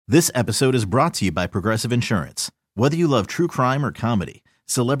This episode is brought to you by Progressive Insurance. Whether you love true crime or comedy,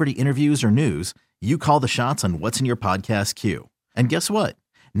 celebrity interviews or news, you call the shots on what's in your podcast queue. And guess what?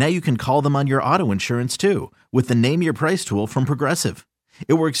 Now you can call them on your auto insurance too with the Name Your Price tool from Progressive.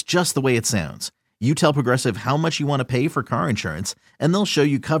 It works just the way it sounds. You tell Progressive how much you want to pay for car insurance, and they'll show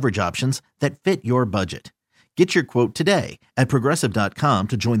you coverage options that fit your budget. Get your quote today at Progressive.com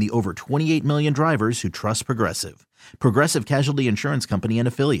to join the over 28 million drivers who trust Progressive. Progressive Casualty Insurance Company and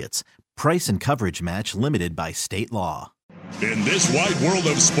Affiliates. Price and coverage match limited by state law. In this wide world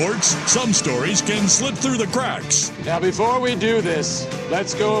of sports, some stories can slip through the cracks. Now, before we do this,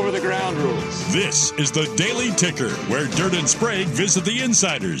 let's go over the ground rules. This is the Daily Ticker, where Dirt and Sprague visit the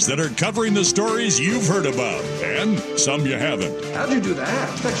insiders that are covering the stories you've heard about, and some you haven't. How'd you do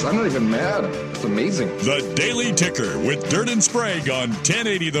that? Actually, I'm not even mad. It's amazing. The Daily Ticker with Dirt and Sprague on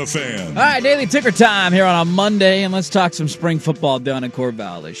 1080 The Fan. All right, Daily Ticker time here on a Monday, and let's talk some spring football down in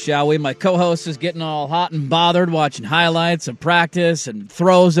Corvallis, shall we? My co-host is getting all hot and bothered watching highlights of practice and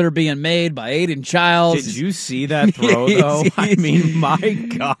throws that are being made by Aiden Childs. Did you see that throw, though? I mean, my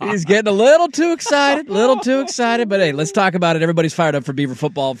God. He's getting a little too excited, but hey, let's talk about it. Everybody's fired up for Beaver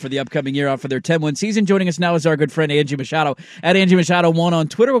football for the upcoming year for their 10-win season. Joining us now is our good friend Angie Machado at Angie Machado1 on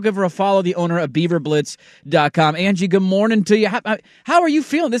Twitter. We'll give her a follow, the owner of BeaverBlitz.com. Angie, good morning to you. How are you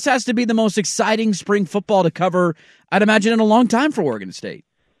feeling? This has to be the most exciting spring football to cover, I'd imagine, in a long time for Oregon State.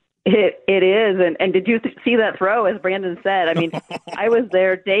 It is, and did you see that throw, as Brandon said? I mean, I was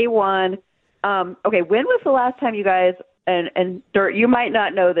there day one. Okay, when was the last time you guys, and Dirt, you might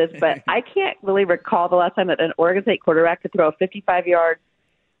not know this, but I can't really recall the last time that an Oregon State quarterback could throw a 55-yard,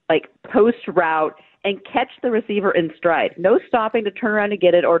 post route and catch the receiver in stride. No stopping to turn around to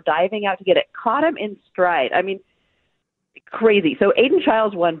get it or diving out to get it. Caught him in stride. I mean, crazy. So Aiden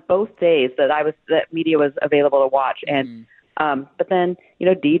Childs won both days that media was available to watch, and but then,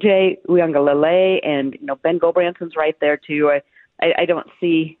 DJ Uiagalelei and, Ben Gulbranson's right there too. I don't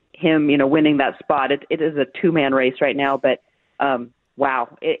see him, winning that spot. It is a two-man race right now, but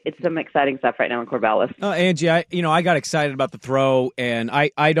wow, it's some exciting stuff right now in Corvallis. Angie, I got excited about the throw, and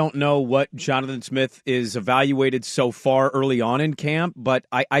I don't know what Jonathan Smith is evaluated so far early on in camp, but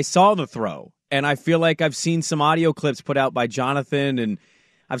I saw the throw, and I feel like I've seen some audio clips put out by Jonathan, and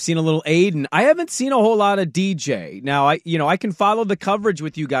I've seen a little Aiden. I haven't seen a whole lot of DJ. Now, I can follow the coverage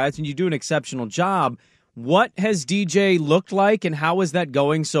with you guys, and you do an exceptional job. What has DJ looked like, and how is that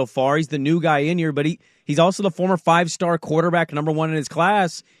going so far? He's the new guy in here, but he's also the former five-star quarterback, number one in his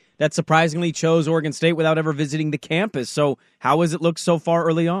class, that surprisingly chose Oregon State without ever visiting the campus. So how has it looked so far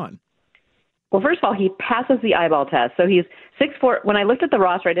early on? Well, first of all, he passes the eyeball test. So he's 6'4". When I looked at the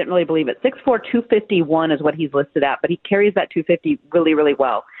roster, I didn't really believe it. 6'4", 251 is what he's listed at, but he carries that 250 really, really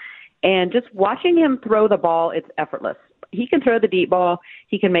well. And just watching him throw the ball, it's effortless. He can throw the deep ball.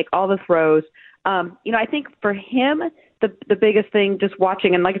 He can make all the throws. I think for him, the biggest thing, just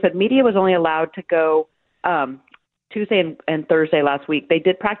watching, and like I said, media was only allowed to go Tuesday and Thursday last week. They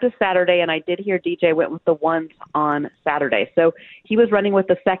did practice Saturday, and I did hear DJ went with the ones on Saturday. So he was running with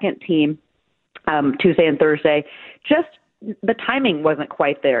the second team Tuesday and Thursday. Just the timing wasn't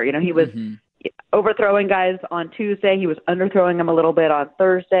quite there. He was overthrowing guys on Tuesday. He was underthrowing them a little bit on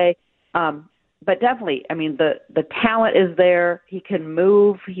Thursday. But definitely, I mean, the talent is there. He can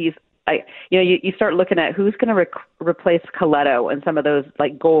move. You start looking at who's going to replace Coletto and some of those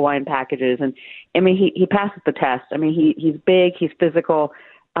goal line packages. And I mean, he passes the test. I mean, he's big, he's physical,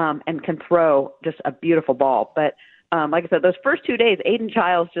 and can throw just a beautiful ball. But like I said, those first 2 days, Aiden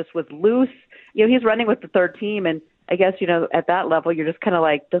Childs just was loose. He's running with the third team, and I guess, at that level, you're just kind of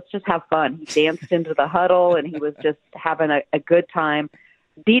let's just have fun. He danced into the huddle, and he was just having a good time.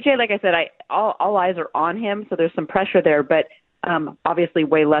 DJ, like I said, all eyes are on him, so there's some pressure there, but obviously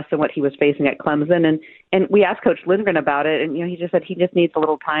way less than what he was facing at Clemson. And we asked Coach Lindgren about it, and he just said he just needs a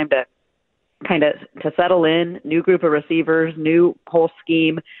little time to kind of to settle in, new group of receivers, new whole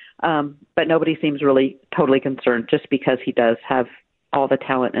scheme, but nobody seems really totally concerned just because he does have all the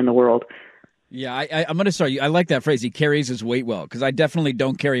talent in the world. Yeah, I'm going to start. I like that phrase. He carries his weight well, because I definitely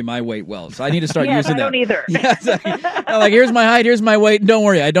don't carry my weight well. So I need to start using that. I don't either. Yeah, here's my height, here's my weight. Don't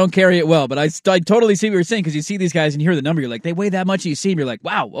worry, I don't carry it well. But I totally see what you're saying, because you see these guys and you hear the number. You're like, they weigh that much, and you see them. You're like,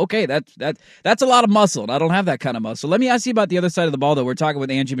 wow, okay, that's a lot of muscle. And I don't have that kind of muscle. Let me ask you about the other side of the ball, though. We're talking with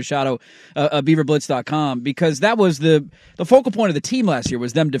Angie Machado, BeaverBlitz.com, because that was the focal point of the team last year,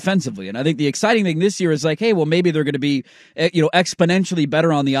 was them defensively. And I think the exciting thing this year is hey, well, maybe they're going to be exponentially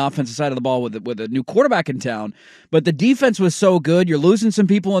better on the offensive side of the ball with a new quarterback in town. But the defense was so good. You're losing some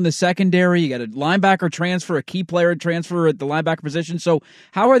people in the secondary. You got a linebacker transfer, a key player transfer at the linebacker position. So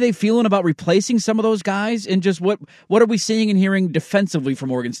how are they feeling about replacing some of those guys? And just what are we seeing and hearing defensively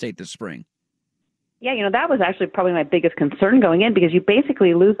from Oregon State this spring? Yeah, that was actually probably my biggest concern going in, because you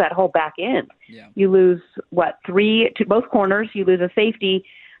basically lose that whole back end. Yeah. You lose, both corners. You lose a safety,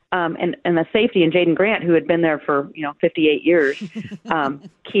 and the safety and Jaden Grant, who had been there for 58 years,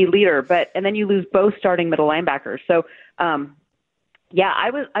 key leader. And then you lose both starting middle linebackers. So, I'm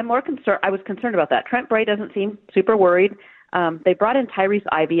more concerned. I was concerned about that. Trent Bray doesn't seem super worried. They brought in Tyrese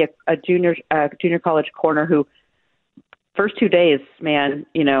Ivey, a junior college corner who, first 2 days, man,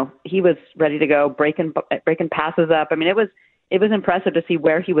 he was ready to go, breaking passes up. I mean, it was impressive to see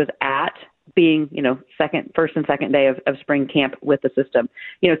where he was at, being, first and second day of spring camp with the system.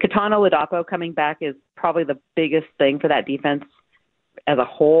 Katana Ladapo coming back is probably the biggest thing for that defense as a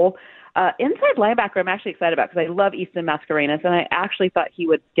whole. Inside linebacker, I'm actually excited about, because I love Easton Mascarenas, and I actually thought he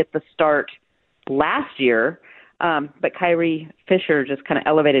would get the start last year. But Kyrie Fisher just kind of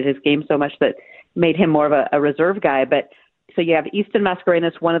elevated his game so much that made him more of a reserve guy. But so you have Easton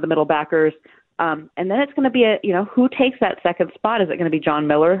Mascarenas, one of the middle backers. And then it's going to be who takes that second spot? Is it going to be John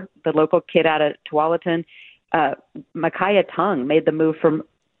Miller, the local kid out of Tualatin? Micaiah Tongue made the move from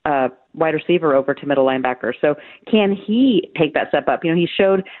wide receiver over to middle linebacker. So can he take that step up? He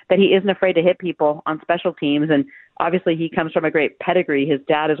showed that he isn't afraid to hit people on special teams. And obviously he comes from a great pedigree. His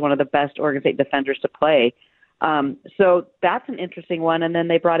dad is one of the best Oregon State defenders to play. So that's an interesting one. And then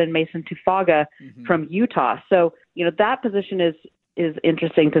they brought in Mason Tufaga from Utah. So, that position is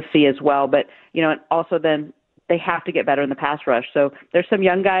interesting to see as well. But, and also then they have to get better in the pass rush. So there's some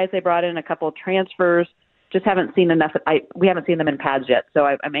young guys they brought in, a couple of transfers, just haven't seen enough. We haven't seen them in pads yet. So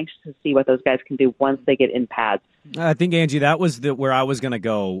I'm anxious to see what those guys can do once they get in pads. I think, Angie, that was where I was going to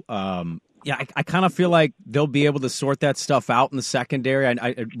go. I kind of feel like they'll be able to sort that stuff out in the secondary.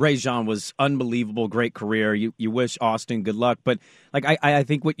 Ray Jean was unbelievable, great career. You wish Austin good luck. But I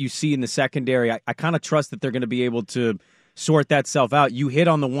think what you see in the secondary, I kind of trust that they're going to be able to sort that stuff out. You hit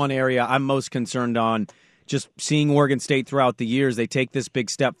on the one area I'm most concerned on, just seeing Oregon State throughout the years. They take this big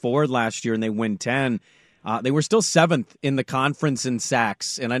step forward last year and they win 10. They were still 7th in the conference in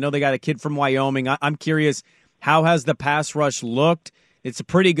sacks. And I know they got a kid from Wyoming. I'm curious, how has the pass rush looked? It's a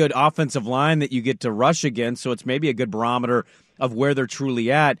pretty good offensive line that you get to rush against, so it's maybe a good barometer of where they're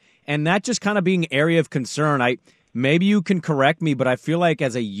truly at. And that just kind of being area of concern. Maybe you can correct me, but I feel like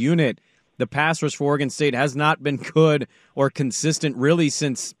as a unit, the pass rush for Oregon State has not been good or consistent really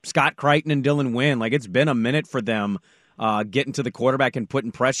since Scott Crichton and Dylan Wynn. It's been a minute for them getting to the quarterback and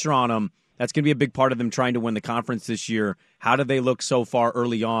putting pressure on them. That's going to be a big part of them trying to win the conference this year. How do they look so far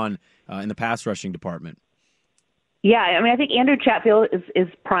early on in the pass rushing department? Yeah, I think Andrew Chatfield is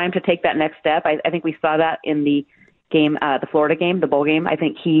primed to take that next step. I think we saw that in the game, the Florida game, the bowl game. I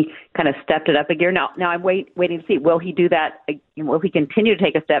think he kind of stepped it up a gear. Now I'm waiting to see, will he do that? Will he continue to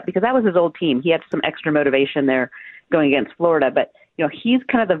take a step? Because that was his old team. He had some extra motivation there going against Florida. But, he's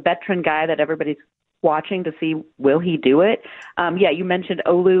kind of the veteran guy that everybody's watching to see, will he do it? You mentioned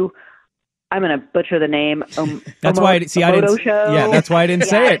Olu. I'm going to butcher the name. That's why I didn't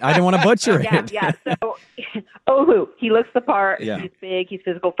say it. I didn't want to butcher it. Yeah. So Olu, he looks the part. Yeah. He's big. He's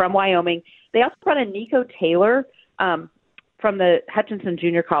physical, from Wyoming. They also brought in Nico Taylor from the Hutchinson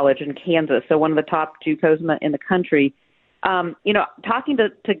Junior College in Kansas, so one of the top JUCOs in the country. Talking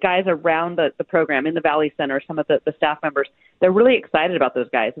to guys around the program in the Valley Center, some of the staff members, they're really excited about those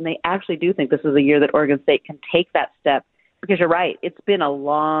guys, and they actually do think this is a year that Oregon State can take that step. Because you're right, it's been a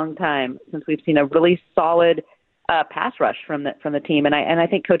long time since we've seen a really solid pass rush from the team, and I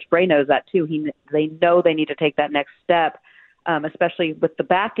think Coach Bray knows that too. They know they need to take that next step, especially with the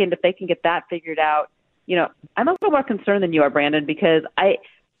back end. If they can get that figured out, I'm a little more concerned than you are, Brandon, because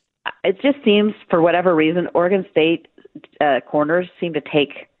it just seems, for whatever reason, Oregon State corners seem to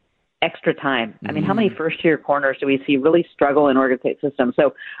take extra time. I mean, how many first-year corners do we see really struggle in Oregon State system?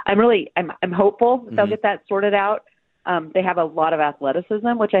 So I'm hopeful they'll get that sorted out. They have a lot of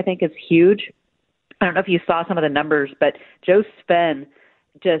athleticism, which I think is huge. I don't know if you saw some of the numbers, but Joe Sven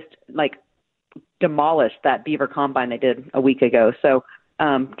just demolished that Beaver Combine they did a week ago. So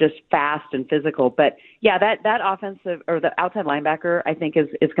just fast and physical. But yeah, that offensive, or the outside linebacker, I think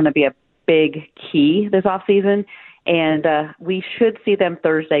is going to be a big key this offseason. And we should see them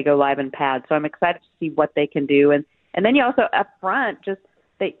Thursday go live in pads. So I'm excited to see what they can do. And then you also up front,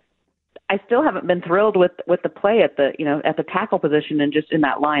 I still haven't been thrilled with the play at the tackle position and just in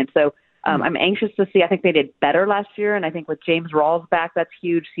that line. So I'm anxious to see. I think they did better last year, and I think with James Rawls back, that's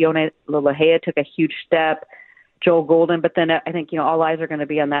huge. Sione Lolahea took a huge step. Joel Golden. But then I think, all eyes are going to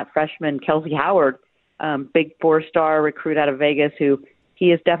be on that freshman, Kelsey Howard, big 4-star recruit out of Vegas, who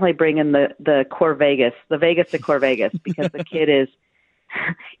he is definitely bringing the core Vegas, the Vegas to core Vegas, because the kid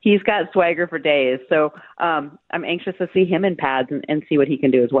he's got swagger for days. So I'm anxious to see him in pads and see what he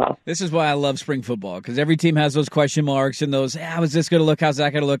can do as well. This is why I love spring football, because every team has those question marks and those, how's this going to look? How's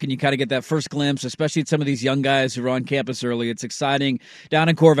that going to look? And you kind of get that first glimpse, especially at some of these young guys who are on campus early. It's exciting. Down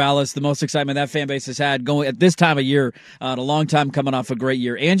in Corvallis, the most excitement that fan base has had going at this time of year in a long time, coming off a great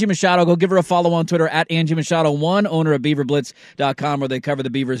year. Angie Machado, go give her a follow on Twitter at Angie Machado1, owner of BeaverBlitz.com, where they cover the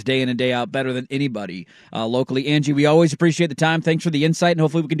Beavers day in and day out better than anybody locally. Angie, we always appreciate the time. Thanks for the insight, and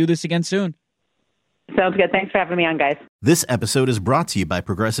hopefully we can do this again soon. Sounds good. Thanks for having me on, guys. This episode is brought to you by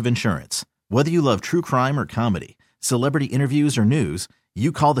Progressive Insurance. Whether you love true crime or comedy, celebrity interviews or news,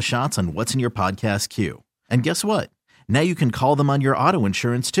 you call the shots on what's in your podcast queue. And guess what? Now you can call them on your auto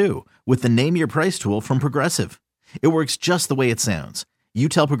insurance too, with the Name Your Price tool from Progressive. It works just the way it sounds. You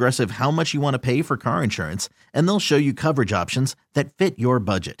tell Progressive how much you want to pay for car insurance, and they'll show you coverage options that fit your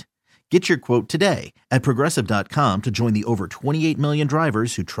budget. Get your quote today at Progressive.com to join the over 28 million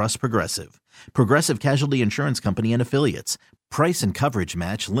drivers who trust Progressive. Progressive Casualty Insurance Company and Affiliates. Price and coverage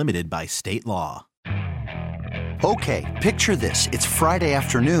match limited by state law. Okay, picture this. It's Friday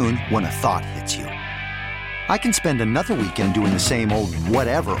afternoon when a thought hits you. I can spend another weekend doing the same old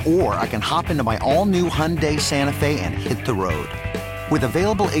whatever, or I can hop into my all-new Hyundai Santa Fe and hit the road. With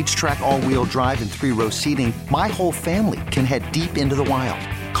available H-Track all-wheel drive and 3-row seating, my whole family can head deep into the wild.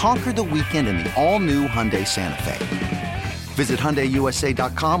 Conquer the weekend in the all-new Hyundai Santa Fe. Visit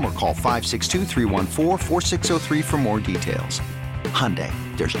HyundaiUSA.com or call 562-314-4603 for more details. Hyundai,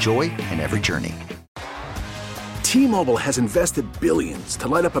 there's joy in every journey. T-Mobile has invested billions to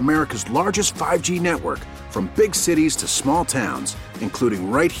light up America's largest 5G network, from big cities to small towns, including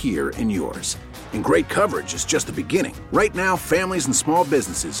right here in yours. And great coverage is just the beginning. Right now, families and small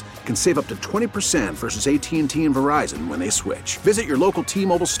businesses can save up to 20% versus AT&T and Verizon when they switch. Visit your local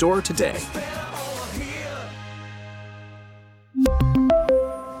T-Mobile store today.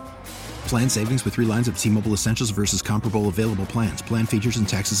 Plan savings with 3 lines of T-Mobile Essentials versus comparable available plans. Plan features and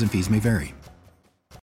taxes and fees may vary.